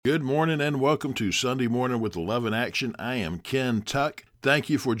Good morning and welcome to Sunday Morning with Love in Action. I am Ken Tuck. Thank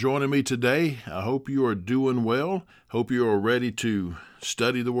you for joining me today. I hope you are doing well. Hope you are ready to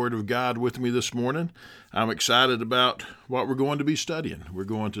study the Word of God with me this morning. I'm excited about what we're going to be studying. We're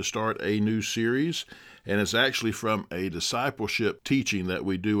going to start a new series, and it's actually from a discipleship teaching that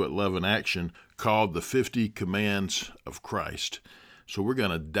we do at Love in Action called The 50 Commands of Christ. So we're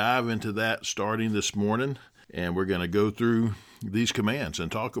going to dive into that starting this morning, and we're going to go through these commands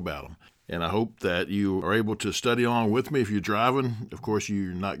and talk about them. And I hope that you are able to study along with me. If you're driving, of course,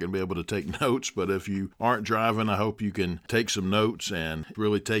 you're not going to be able to take notes, but if you aren't driving, I hope you can take some notes and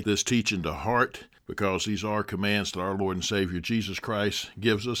really take this teaching to heart, because these are commands that our Lord and Savior Jesus Christ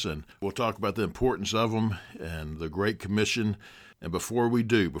gives us, and we'll talk about the importance of them and the Great Commission. And before we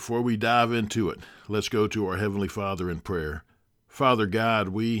dive into it, let's go to our Heavenly Father in prayer. Father God,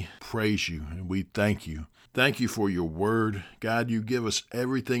 we praise you and we thank you. Thank you for your word. God, you give us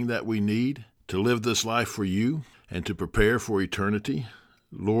everything that we need to live this life for you and to prepare for eternity.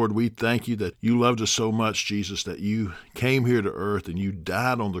 Lord, we thank you that you loved us so much, Jesus, that you came here to earth and you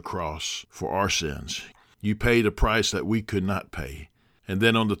died on the cross for our sins. You paid a price that we could not pay. And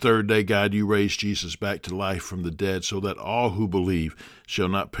then on the third day, God, you raised Jesus back to life from the dead so that all who believe shall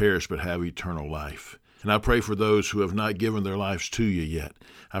not perish but have eternal life. And I pray for those who have not given their lives to you yet.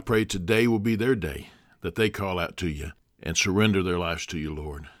 I pray today will be their day, that they call out to you and surrender their lives to you,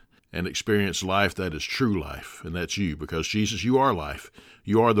 Lord, and experience life that is true life, and that's you, because Jesus, you are life.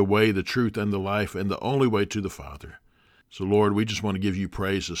 You are the way, the truth, and the life, and the only way to the Father. So, Lord, we just want to give you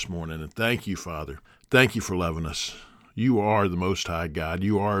praise this morning, and thank you, Father. Thank you for loving us. You are the Most High God.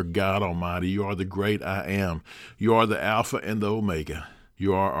 You are God Almighty. You are the great I Am. You are the Alpha and the Omega.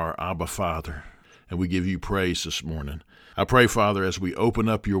 You are our Abba Father, and we give you praise this morning. I pray, Father, as we open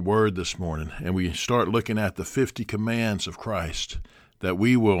up your word this morning and we start looking at the 50 commands of Christ, that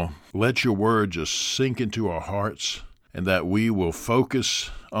we will let your word just sink into our hearts, and that we will focus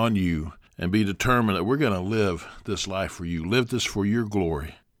on you and be determined that we're going to live this life for you, live this for your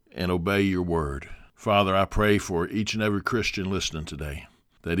glory, and obey your word. Father, I pray for each and every Christian listening today,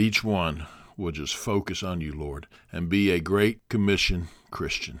 that each one will just focus on you, Lord, and be a Great Commission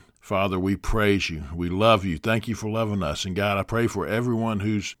Christian. Father, we praise you. We love you. Thank you for loving us. And God, I pray for everyone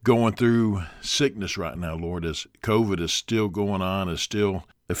who's going through sickness right now, Lord, as COVID is still going on, is still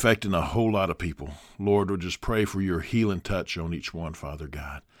affecting a whole lot of people. Lord, we just pray for your healing touch on each one, Father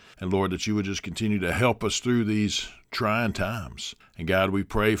God. And Lord, that you would just continue to help us through these trying times. And God, we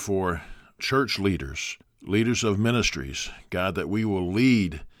pray for church leaders, leaders of ministries, God, that we will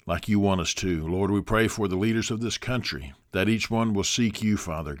lead like you want us to. Lord, we pray for the leaders of this country, that each one will seek you,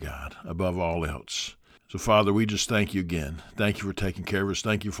 Father God, above all else. So, Father, we just thank you again. Thank you for taking care of us.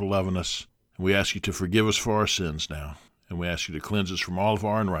 Thank you for loving us. And we ask you to forgive us for our sins now. And we ask you to cleanse us from all of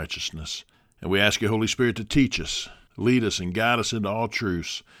our unrighteousness. And we ask you, Holy Spirit, to teach us, lead us, and guide us into all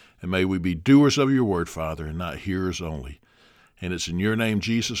truths. And may we be doers of your word, Father, and not hearers only. And it's in your name,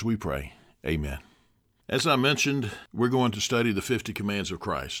 Jesus, we pray. Amen. As I mentioned, we're going to study the 50 commands of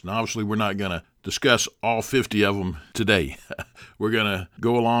Christ. Now, obviously, we're not going to discuss all 50 of them today. We're going to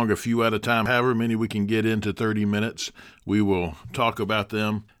go along a few at a time. However many we can get into 30 minutes, we will talk about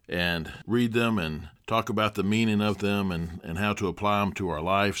them and read them and talk about the meaning of them and how to apply them to our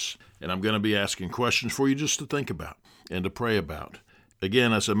lives. And I'm going to be asking questions for you just to think about and to pray about.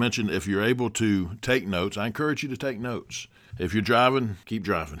 Again, as I mentioned, if you're able to take notes, I encourage you to take notes. If you're driving, keep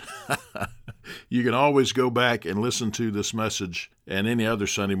driving. You can always go back and listen to this message and any other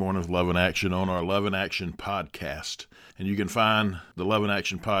Sunday morning of Love in Action on our Love in Action podcast. And you can find the Love in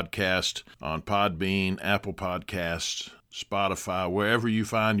Action podcast on Podbean, Apple Podcasts, Spotify. Wherever you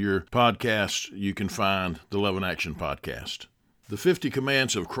find your podcast, you can find the Love in Action podcast. The 50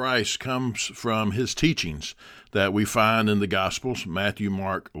 commands of Christ comes from his teachings that we find in the Gospels, Matthew,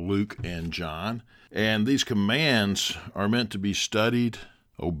 Mark, Luke, and John. And these commands are meant to be studied,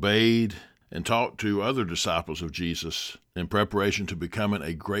 obeyed, and taught to other disciples of Jesus in preparation to becoming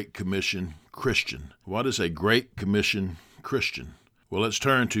a Great Commission Christian. What is a Great Commission Christian? Well, let's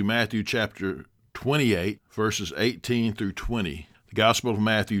turn to Matthew chapter 28, verses 18 through 20. The Gospel of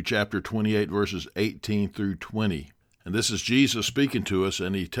Matthew chapter 28, verses 18 through 20. And this is Jesus speaking to us,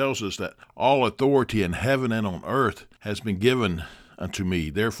 and he tells us that all authority in heaven and on earth has been given unto me.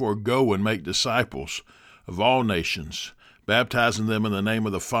 Therefore go and make disciples of all nations, baptizing them in the name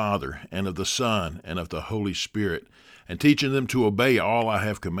of the Father, and of the Son, and of the Holy Spirit, and teaching them to obey all I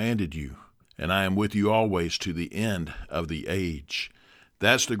have commanded you. And I am with you always to the end of the age.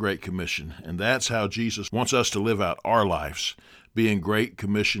 That's the Great Commission, and that's how Jesus wants us to live out our lives, being Great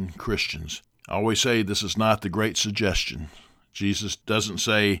Commission Christians. I always say this is not the Great Suggestion. Jesus doesn't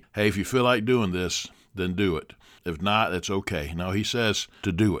say, hey, if you feel like doing this, then do it. If not, it's okay. No, he says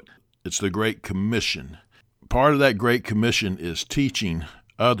to do it. It's the Great Commission. Part of that Great Commission is teaching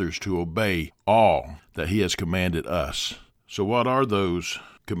others to obey all that he has commanded us. So what are those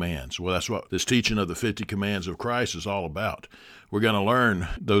commands? Well, that's what this teaching of the 50 commands of Christ is all about. We're going to learn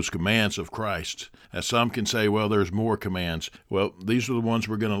those commands of Christ. As some can say, well, there's more commands. Well, these are the ones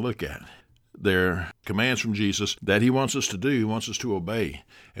we're going to look at. They're commands from Jesus that he wants us to do. He wants us to obey.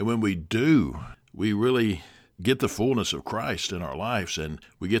 And when we do, we really get the fullness of Christ in our lives, and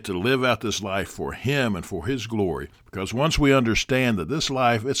we get to live out this life for him and for his glory. Because once we understand that this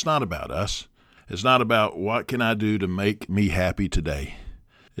life, it's not about us. It's not about what can I do to make me happy today.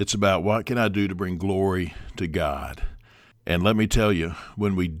 It's about what can I do to bring glory to God. And let me tell you,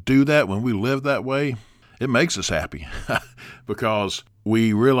 when we do that, when we live that way, it makes us happy because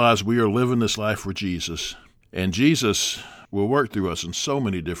we realize we are living this life for Jesus. And Jesus will work through us in so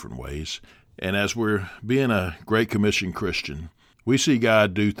many different ways. And as we're being a Great Commission Christian, we see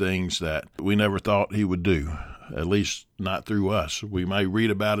God do things that we never thought he would do, at least not through us. We might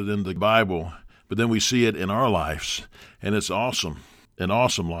read about it in the Bible, but then we see it in our lives, and it's awesome. An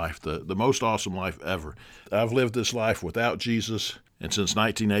awesome life, the most awesome life ever. I've lived this life without Jesus, and since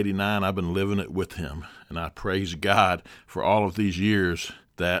 1989, I've been living it with him. And I praise God for all of these years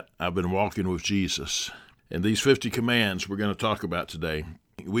that I've been walking with Jesus. And these 50 commands we're going to talk about today,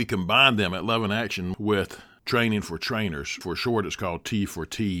 we combine them at Love in Action with Training for Trainers. For short, it's called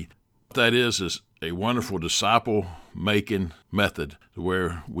T4T. What that is a wonderful disciple-making method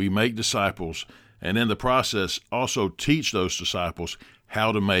where we make disciples and in the process also teach those disciples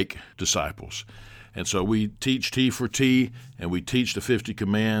how to make disciples. And so we teach T4T and we teach the 50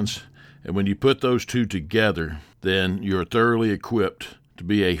 commands. And when you put those two together, then you're thoroughly equipped to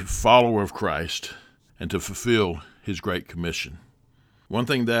be a follower of Christ and to fulfill his Great Commission. One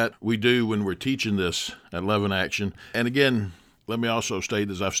thing that we do when we're teaching this at Love in Action, and again, let me also state,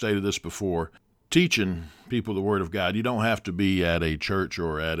 as I've stated this before, teaching people the Word of God, you don't have to be at a church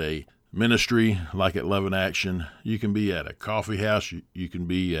or at a ministry like at Love in Action. You can be at a coffee house. You can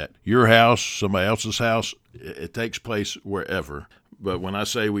be at your house, somebody else's house. It takes place wherever. But when I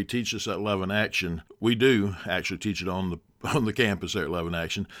say we teach this at Love in Action, we do actually teach it on the campus there at Love in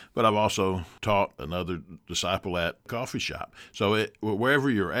Action. But I've also taught another disciple at a coffee shop. So wherever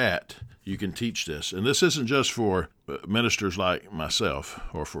you're at, you can teach this. And this isn't just for ministers like myself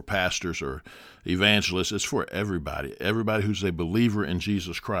or for pastors or evangelists. It's for everybody who's a believer in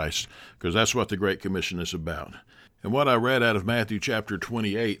Jesus Christ, because that's what the Great Commission is about. And what I read out of Matthew chapter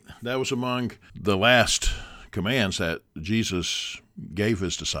 28, that was among the last commands that Jesus gave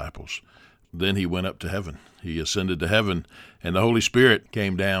his disciples. Then he went up to heaven. He ascended to heaven, and the Holy Spirit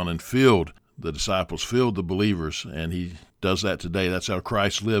came down and filled the disciples, filled the believers, and he does that today. That's how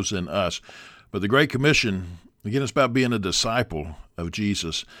Christ lives in us. But the Great Commission, again, it's about being a disciple of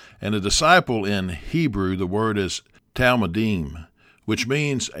Jesus. And a disciple in Hebrew, the word is talmidim, which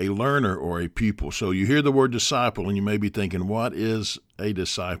means a learner or a pupil. So you hear the word disciple, and you may be thinking, what is a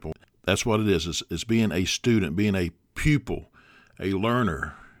disciple? That's what it is. It's being a student, being a pupil, a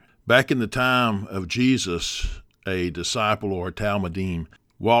learner. Back in the time of Jesus, a disciple or a talmidim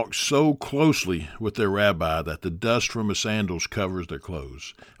walked so closely with their rabbi that the dust from his sandals covers their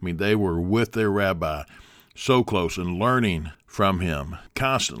clothes. I mean, they were with their rabbi so close and learning from him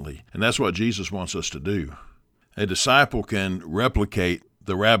constantly. And that's what Jesus wants us to do. A disciple can replicate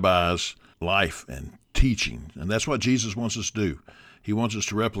the rabbi's life and teaching, and that's what Jesus wants us to do. He wants us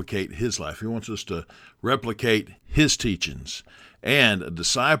to replicate his life. He wants us to replicate his teachings. And a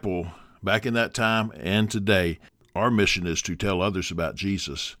disciple, back in that time and today, our mission is to tell others about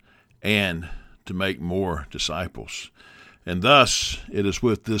Jesus and to make more disciples. And thus, it is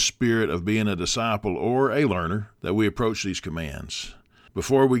with this spirit of being a disciple or a learner that we approach these commands.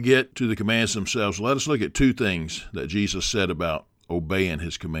 Before we get to the commands themselves, let us look at two things that Jesus said about obeying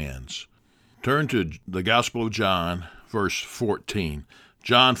his commands. Turn to the Gospel of John, verse 14.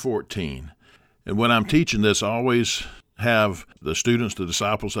 John 14. And when I'm teaching this, I always have the students, the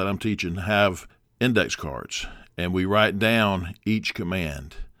disciples that I'm teaching, have index cards, and we write down each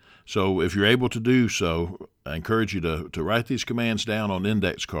command. So if you're able to do so, I encourage you to write these commands down on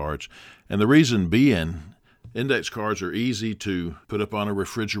index cards. And the reason being, index cards are easy to put up on a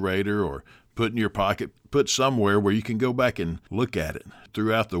refrigerator or put in your pocket, put somewhere where you can go back and look at it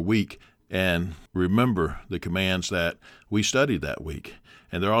throughout the week and remember the commands that we studied that week.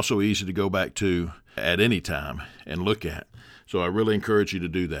 And they're also easy to go back to at any time and look at. So I really encourage you to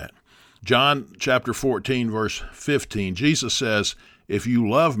do that. John chapter 14, verse 15, Jesus says, "If you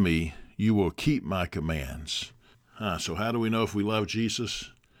love me, you will keep my commands." So how do we know if we love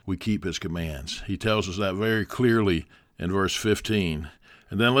Jesus? We keep his commands. He tells us that very clearly in verse 15.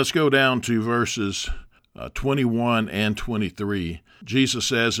 And then let's go down to verses 21 and 23. Jesus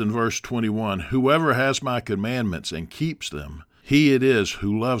says in verse 21, "Whoever has my commandments and keeps them, he it is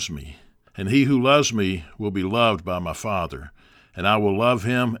who loves me. And he who loves me will be loved by my Father, and I will love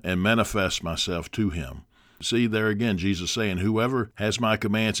him and manifest myself to him." See there again, Jesus saying, whoever has my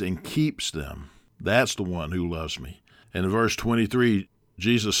commands and keeps them, that's the one who loves me. And in verse 23,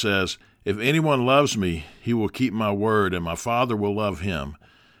 Jesus says, "If anyone loves me, he will keep my word, and my Father will love him,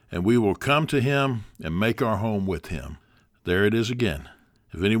 and we will come to him and make our home with him." There it is again.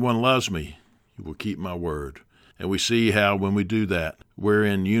 If anyone loves me, he will keep my word. And we see how when we do that, we're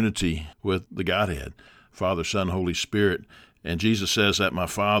in unity with the Godhead, Father, Son, Holy Spirit. And Jesus says that my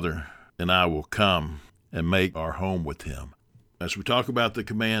Father and I will come and make our home with him. As we talk about the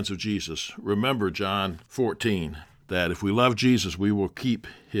commands of Jesus, remember John 14, that if we love Jesus, we will keep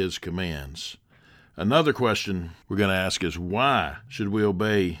his commands. Another question we're going to ask is, why should we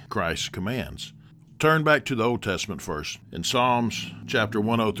obey Christ's commands? Turn back to the Old Testament first. In Psalms chapter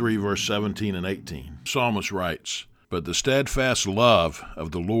 103, verse 17 and 18, Psalmist writes, "But the steadfast love of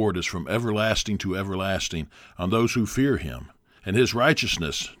the Lord is from everlasting to everlasting on those who fear him, and his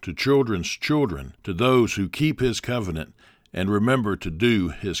righteousness to children's children, to those who keep his covenant and remember to do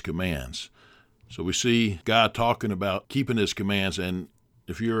his commands." So we see God talking about keeping his commands, and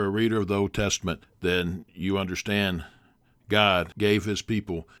if you're a reader of the Old Testament, then you understand God gave his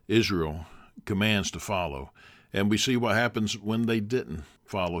people, Israel, commands to follow. And we see what happens when they didn't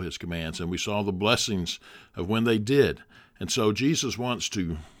follow his commands, and we saw the blessings of when they did. And so Jesus wants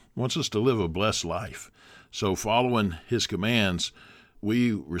us to live a blessed life. So following his commands,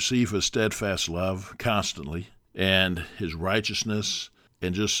 we receive his steadfast love constantly, and his righteousness,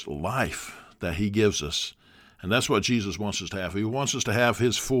 and just life that he gives us. And that's what Jesus wants us to have. He wants us to have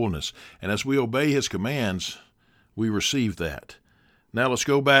his fullness. And as we obey his commands, we receive that. Now let's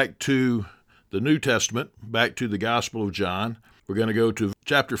go back to the New Testament, back to the Gospel of John. We're going to go to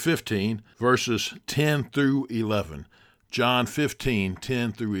chapter 15, verses 10 through 11. John 15,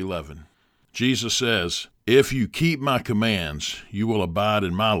 10 through 11. Jesus says, "If you keep my commands, you will abide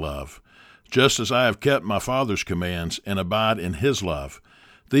in my love, just as I have kept my Father's commands and abide in his love.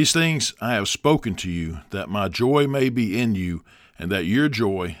 These things I have spoken to you, that my joy may be in you, and that your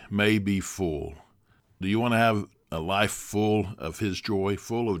joy may be full." Do you want to have a life full of his joy,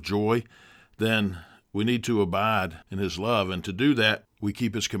 full of joy? Then we need to abide in his love, and to do that, we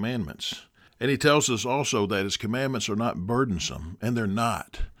keep his commandments. And he tells us also that his commandments are not burdensome, and they're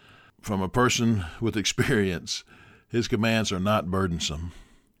not. From a person with experience, his commands are not burdensome.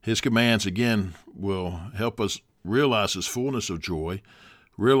 His commands, again, will help us realize his fullness of joy,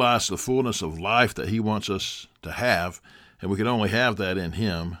 realize the fullness of life that he wants us to have, and we can only have that in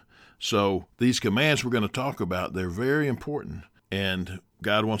him. So these commands we're going to talk about, they're very important, and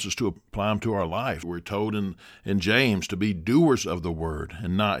God wants us to apply them to our life. We're told in James to be doers of the word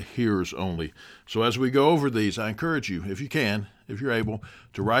and not hearers only. So as we go over these, I encourage you, if you can, if you're able,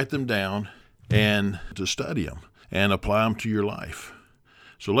 to write them down and to study them and apply them to your life.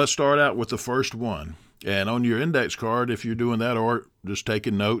 So let's start out with the first one. And on your index card, if you're doing that, or just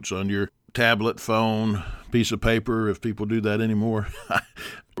taking notes on your tablet, phone, piece of paper, if people do that anymore,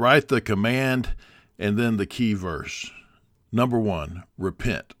 write the command and then the key verse. Number 1,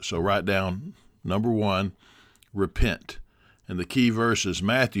 repent. So write down number 1, repent. And the key verse is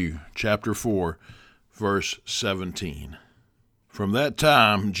Matthew chapter 4, verse 17. From that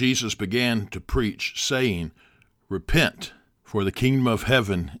time, Jesus began to preach, saying, "Repent, for the kingdom of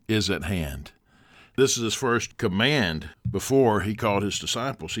heaven is at hand." This is his first command before he called his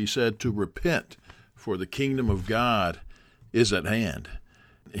disciples. He said to repent, for the kingdom of God is at hand.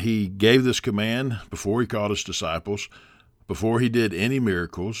 He gave this command before he called his disciples, before he did any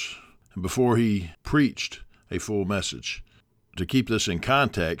miracles, and before he preached a full message. To keep this in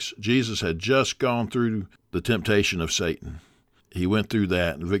context, Jesus had just gone through the temptation of Satan. He went through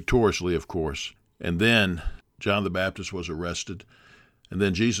that victoriously, of course. And then John the Baptist was arrested. And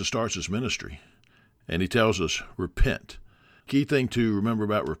then Jesus starts his ministry. And he tells us, repent. Key thing to remember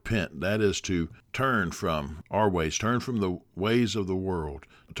about repent, that is to turn from our ways, turn from the ways of the world,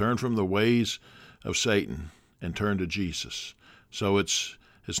 turn from the ways of Satan, and turn to Jesus. So it's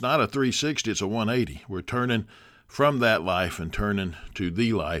not a 360, it's a 180. We're turning from that life and turning to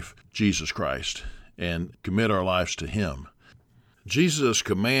the life, Jesus Christ, and commit our lives to him. Jesus'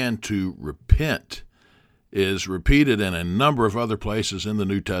 command to repent is repeated in a number of other places in the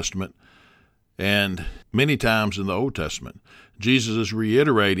New Testament and many times in the Old Testament. Jesus is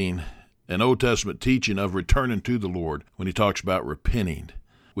reiterating an Old Testament teaching of returning to the Lord when he talks about repenting.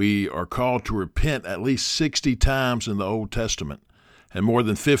 We are called to repent at least 60 times in the Old Testament and more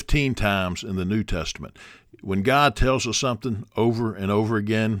than 15 times in the New Testament. When God tells us something over and over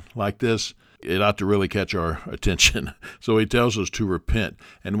again like this, it ought to really catch our attention. So he tells us to repent.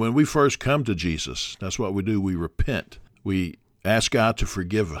 And when we first come to Jesus, that's what we do. We repent. We ask God to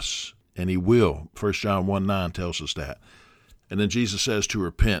forgive us, and he will. 1 John 1:9 tells us that. And then Jesus says to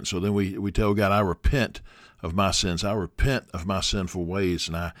repent. So then we tell God, I repent of my sins. I repent of my sinful ways,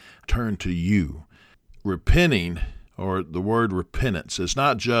 and I turn to you. Repenting, or the word repentance, is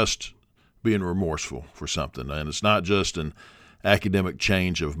not just being remorseful for something, and it's not just an academic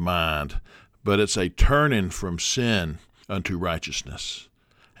change of mind, but it's a turning from sin unto righteousness,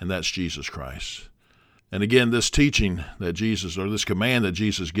 and that's Jesus Christ. And again, this teaching that Jesus, or this command that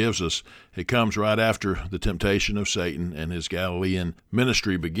Jesus gives us, it comes right after the temptation of Satan and his Galilean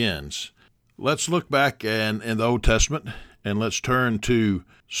ministry begins. Let's look back in the Old Testament, and let's turn to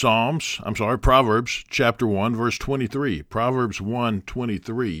Proverbs chapter 1, verse 23. Proverbs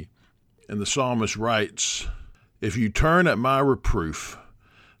 1:23. And the psalmist writes, If you turn at my reproof,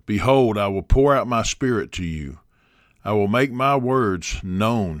 behold, I will pour out my spirit to you. I will make my words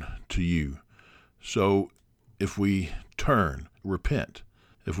known to you. So if we turn, repent.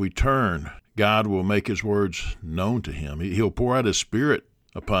 If we turn, God will make his words known to him. He'll pour out his spirit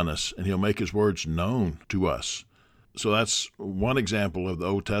upon us, and he'll make his words known to us. So that's one example of the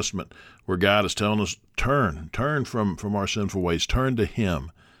Old Testament where God is telling us, turn from our sinful ways, turn to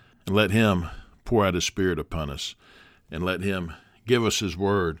him, and let him pour out his spirit upon us, and let him give us his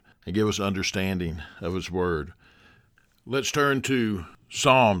word and give us understanding of his word. Let's turn to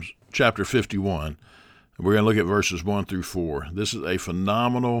Psalms chapter 51. We're going to look at verses 1 through 4. This is a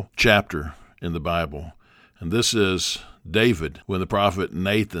phenomenal chapter in the Bible. And this is David, when the prophet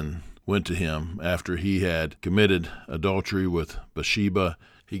Nathan went to him after he had committed adultery with Bathsheba.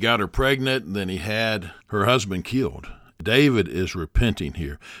 He got her pregnant, and then he had her husband killed. David is repenting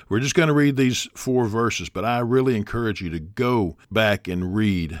here. We're just going to read these 4 verses, but I really encourage you to go back and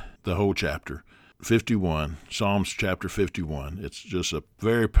read the whole chapter. 51, Psalms chapter 51. It's just a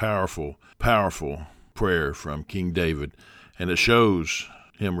very powerful, powerful prayer from King David, and it shows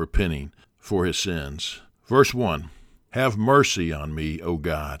him repenting for his sins. Verse 1, Have mercy on me, O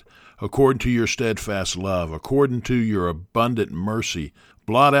God, according to your steadfast love, according to your abundant mercy,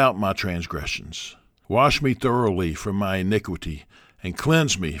 blot out my transgressions. Wash me thoroughly from my iniquity, and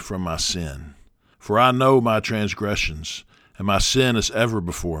cleanse me from my sin. For I know my transgressions, and my sin is ever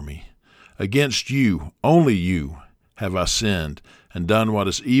before me. Against you, only you, have I sinned, and done what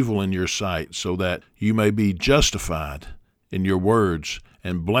is evil in your sight, so that you may be justified in your words,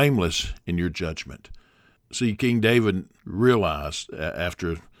 and blameless in your judgment. See, King David realized,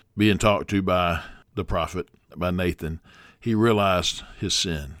 after being talked to by the prophet, by Nathan, he realized his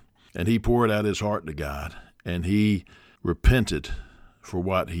sin, and he poured out his heart to God, and he repented for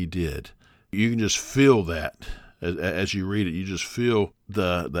what he did. You can just feel that as you read it. You just feel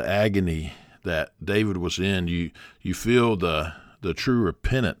the agony that David was in. You feel the true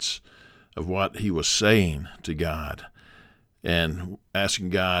repentance of what he was saying to God, and asking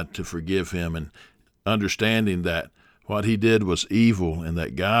God to forgive him, and understanding that what he did was evil, and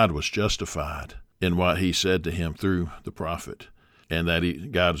that God was justified in what he said to him through the prophet, and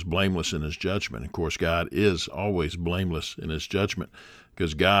that God is blameless in his judgment. Of course, God is always blameless in his judgment,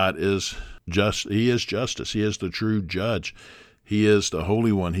 because God is just. He is justice. He is the true judge. He is the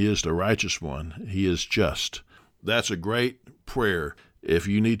Holy One. He is the righteous one. He is just. That's a great prayer. If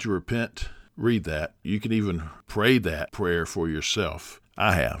you need to repent, read that. You can even pray that prayer for yourself.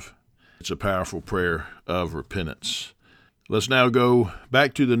 I have. It's a powerful prayer of repentance. Let's now go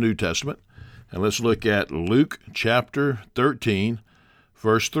back to the New Testament, and let's look at Luke chapter 13,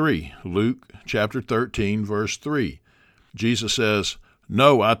 verse 3. Luke chapter 13, verse 3. Jesus says,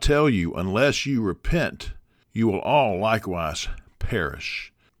 No, I tell you, unless you repent, you will all likewise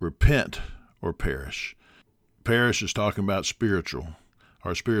perish. Repent or perish. Perish is talking about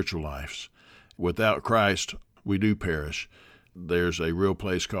our spiritual lives. Without Christ, we do perish. There's a real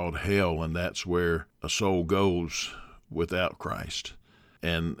place called hell, and that's where a soul goes without Christ.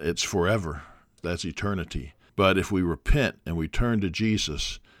 And it's forever. That's eternity. But if we repent and we turn to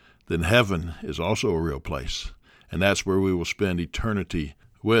Jesus, then heaven is also a real place. And that's where we will spend eternity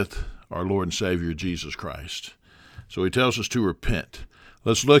with our Lord and Savior, Jesus Christ. So he tells us to repent.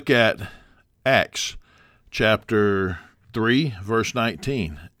 Let's look at Acts chapter 3, verse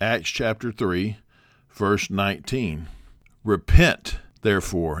 19. Acts chapter 3, verse 19. Repent,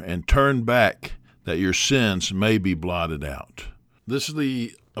 therefore, and turn back, that your sins may be blotted out. This is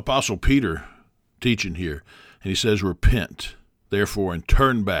the Apostle Peter teaching here, and he says, repent, therefore, and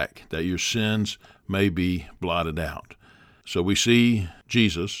turn back, that your sins may be blotted out. So we see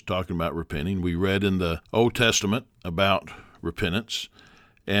Jesus talking about repenting. We read in the Old Testament about repentance,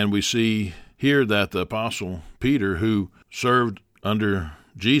 and we see here that the Apostle Peter, who served under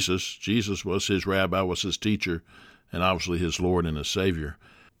Jesus was his rabbi, was his teacher, and obviously his Lord and his Savior.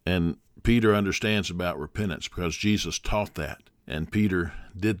 And Peter understands about repentance because Jesus taught that, and Peter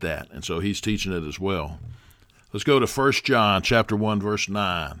did that, and so he's teaching it as well. Let's go to 1 John chapter 1, verse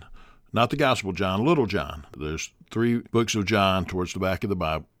 9. Not the Gospel John, Little John. There's 3 books of John towards the back of the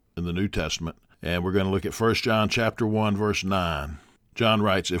Bible in the New Testament, and we're going to look at 1 John chapter 1, verse 9. John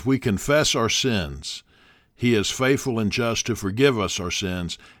writes, if we confess our sins, he is faithful and just to forgive us our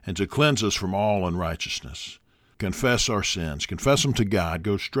sins and to cleanse us from all unrighteousness. Confess our sins. Confess them to God.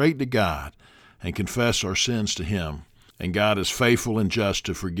 Go straight to God and confess our sins to him. And God is faithful and just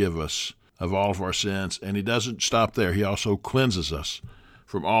to forgive us of all of our sins. And he doesn't stop there. He also cleanses us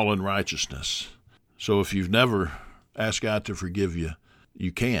from all unrighteousness. So if you've never asked God to forgive you,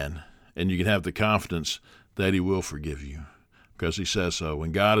 you can. And you can have the confidence that he will forgive you, because he says so.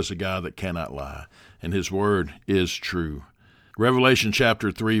 And God is a God that cannot lie, and his word is true. Revelation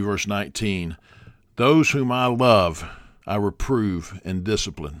chapter 3, verse 19, those whom I love, I reprove and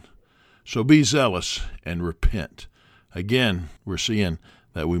discipline. So be zealous and repent. Again, we're seeing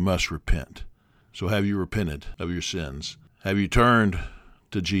that we must repent. So have you repented of your sins? Have you turned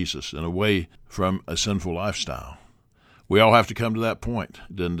to Jesus and away from a sinful lifestyle? We all have to come to that point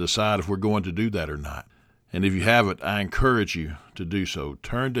and decide if we're going to do that or not. And if you haven't, I encourage you to do so.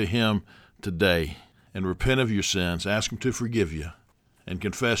 Turn to him today and repent of your sins. Ask him to forgive you and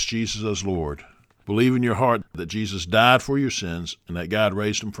confess Jesus as Lord. Believe in your heart that Jesus died for your sins and that God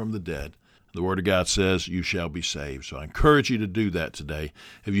raised him from the dead. The Word of God says you shall be saved. So I encourage you to do that today.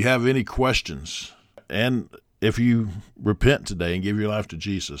 If you have any questions, and if you repent today and give your life to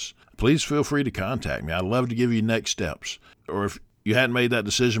Jesus, please feel free to contact me. I'd love to give you next steps. Or if you hadn't made that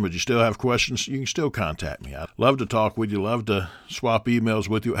decision but you still have questions, you can still contact me. I'd love to talk with you, love to swap emails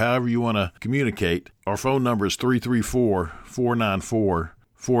with you, however you want to communicate. Our phone number is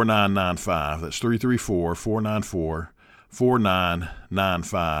 334-494-4995. That's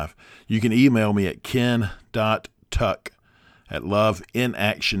 334-494-4995. You can email me at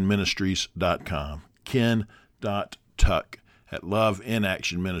ken.tuck@loveinactionministries.com.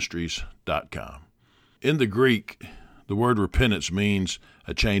 ken.tuck@loveinactionministries.com. In the Greek, the word repentance means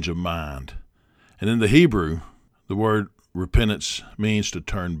a change of mind. And in the Hebrew, the word repentance means to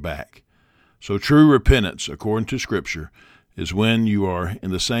turn back. So true repentance, according to Scripture, is when you are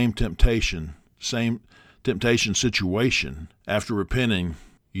in the same temptation situation. After repenting,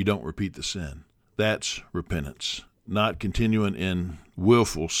 you don't repeat the sin. That's repentance, not continuing in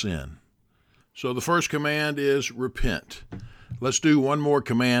willful sin. So the first command is repent. Let's do one more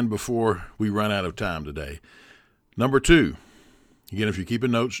command before we run out of time today. Number 2. Again, if you're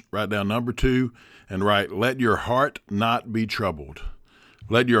keeping notes, write down number 2 and write, let your heart not be troubled.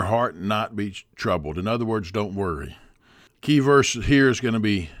 Let your heart not be troubled. In other words, don't worry. Key verse here is going to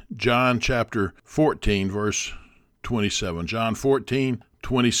be John chapter 14, verse 27. John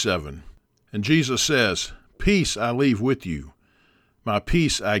 14:27. And Jesus says, peace I leave with you. My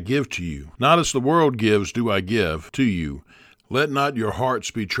peace I give to you. Not as the world gives do I give to you. Let not your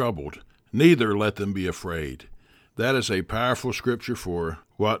hearts be troubled, neither let them be afraid. That is a powerful scripture for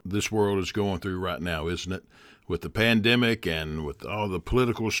what this world is going through right now, isn't it? With the pandemic and with all the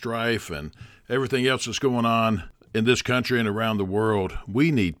political strife and everything else that's going on in this country and around the world,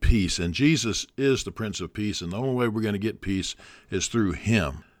 we need peace. And Jesus is the Prince of Peace, and the only way we're going to get peace is through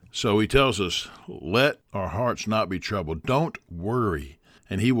him. So he tells us, let our hearts not be troubled. Don't worry,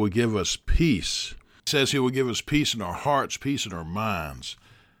 and he will give us peace. He says he will give us peace in our hearts, peace in our minds.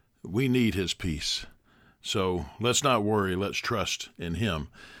 We need his peace. So let's not worry. Let's trust in him.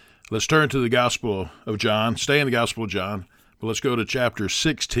 Let's turn to the Gospel of John. Stay in the Gospel of John, but let's go to chapter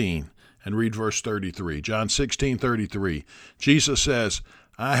 16 and read verse 33. John 16:33. Jesus says,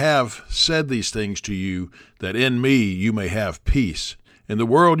 I have said these things to you, that in me you may have peace. In the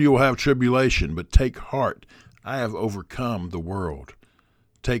world you will have tribulation, but take heart. I have overcome the world.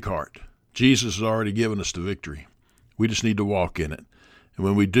 Take heart. Jesus has already given us the victory. We just need to walk in it. And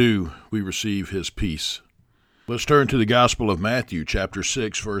when we do, we receive his peace. Let's turn to the Gospel of Matthew, chapter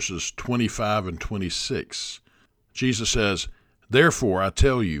 6, verses 25 and 26. Jesus says, therefore I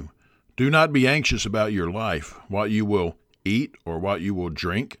tell you, do not be anxious about your life, what you will eat or what you will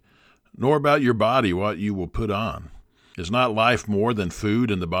drink, nor about your body, what you will put on. Is not life more than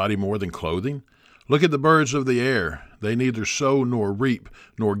food and the body more than clothing? Look at the birds of the air. They neither sow nor reap,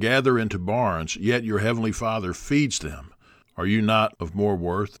 nor gather into barns, yet your heavenly Father feeds them. Are you not of more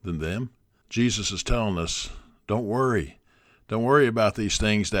worth than them? Jesus is telling us, don't worry. Don't worry about these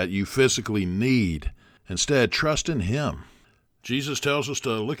things that you physically need. Instead, trust in Him. Jesus tells us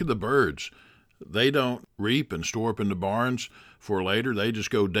to look at the birds. They don't reap and store up in the barns for later. They just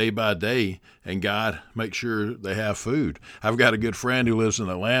go day by day, and God makes sure they have food. I've got a good friend who lives in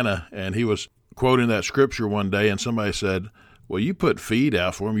Atlanta, and he was quoting that scripture one day, and somebody said, well, you put feed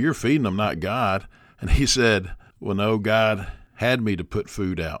out for them. You're feeding them, not God. And he said, well, no, God had me to put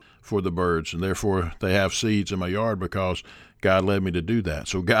food out for the birds, and therefore they have seeds in my yard because God led me to do that.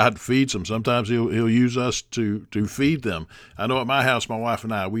 So God feeds them. Sometimes He'll use us to feed them. I know at my house, my wife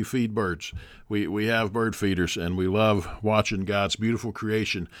and I, we feed birds. We have bird feeders, and we love watching God's beautiful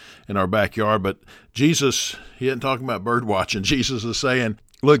creation in our backyard. But Jesus, He isn't talking about bird watching. Jesus is saying,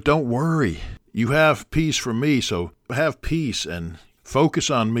 look, don't worry. You have peace from me, so have peace and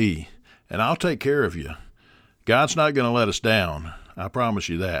focus on me, and I'll take care of you. God's not going to let us down. I promise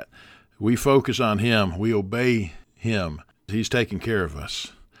you that. We focus on Him. We obey Him. He's taking care of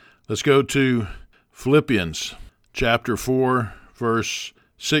us. Let's go to Philippians chapter 4, verse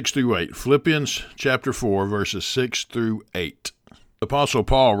 6 through 8. Philippians chapter 4, verses 6 through 8. Apostle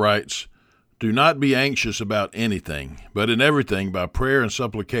Paul writes, do not be anxious about anything, but in everything by prayer and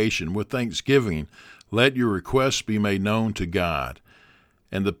supplication with thanksgiving, let your requests be made known to God.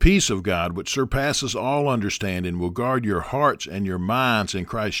 And the peace of God, which surpasses all understanding, will guard your hearts and your minds in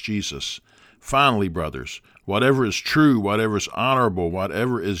Christ Jesus. Finally, brothers, whatever is true, whatever is honorable,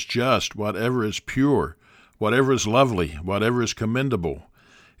 whatever is just, whatever is pure, whatever is lovely, whatever is commendable,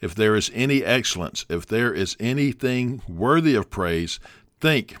 if there is any excellence, if there is anything worthy of praise,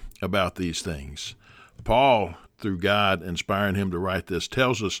 think about these things. Paul, through God inspiring him to write this,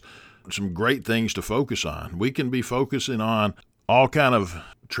 tells us some great things to focus on. We can be focusing on all kind of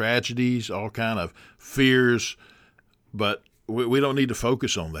tragedies, all kind of fears, but we don't need to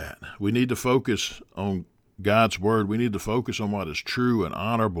focus on that. We need to focus on God's Word. We need to focus on what is true and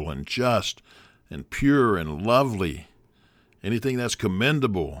honorable and just and pure and lovely, anything that's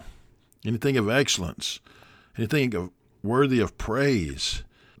commendable, anything of excellence, anything worthy of praise.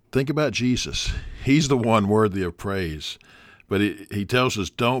 Think about Jesus. He's the one worthy of praise. But he tells us,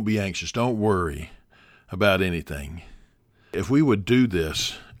 don't be anxious, don't worry about anything. If we would do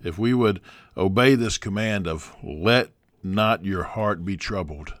this, if we would obey this command of let not your heart be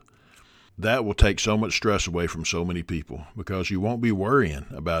troubled, that will take so much stress away from so many people because you won't be worrying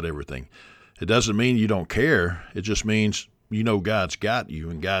about everything. It doesn't mean you don't care. It just means you know God's got you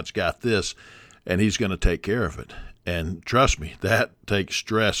and God's got this, and He's going to take care of it. And trust me, that takes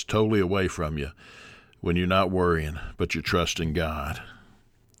stress totally away from you when you're not worrying, but you're trusting God.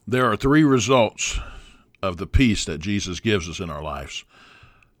 There are 3 results of the peace that Jesus gives us in our lives.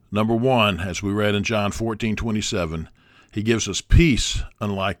 Number 1, as we read in John 14:27, He gives us peace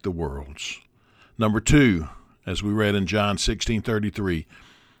unlike the world's. Number 2, as we read in John 16:33,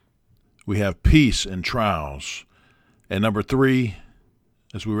 we have peace in trials. And number 3,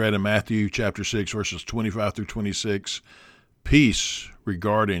 as we read in Matthew chapter 6, verses 25 through 26, peace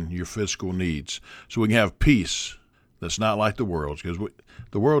regarding your physical needs. So we can have peace that's not like the world's, because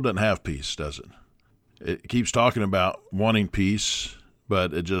the world doesn't have peace, does it? It keeps talking about wanting peace,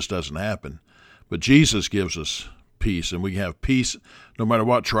 but it just doesn't happen. But Jesus gives us peace, and we can have peace no matter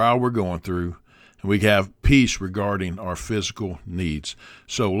what trial we're going through, and we can have peace regarding our physical needs.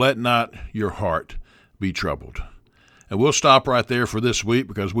 So let not your heart be troubled. And we'll stop right there for this week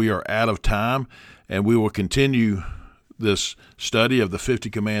because we are out of time, and we will continue this study of the 50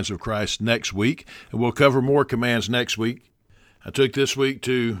 commands of Christ next week, and we'll cover more commands next week. I took this week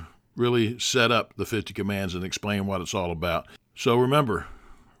to really set up the 50 commands and explain what it's all about. So remember,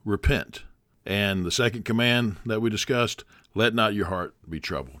 repent. And the second command that we discussed, let not your heart be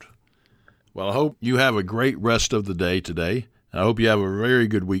troubled. Well, I hope you have a great rest of the day today. I hope you have a very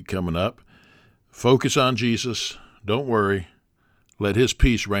good week coming up. Focus on Jesus. Don't worry. Let His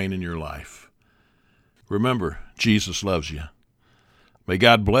peace reign in your life. Remember, Jesus loves you. May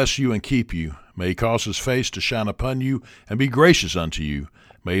God bless you and keep you. May He cause His face to shine upon you and be gracious unto you.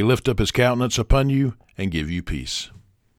 May He lift up His countenance upon you and give you peace.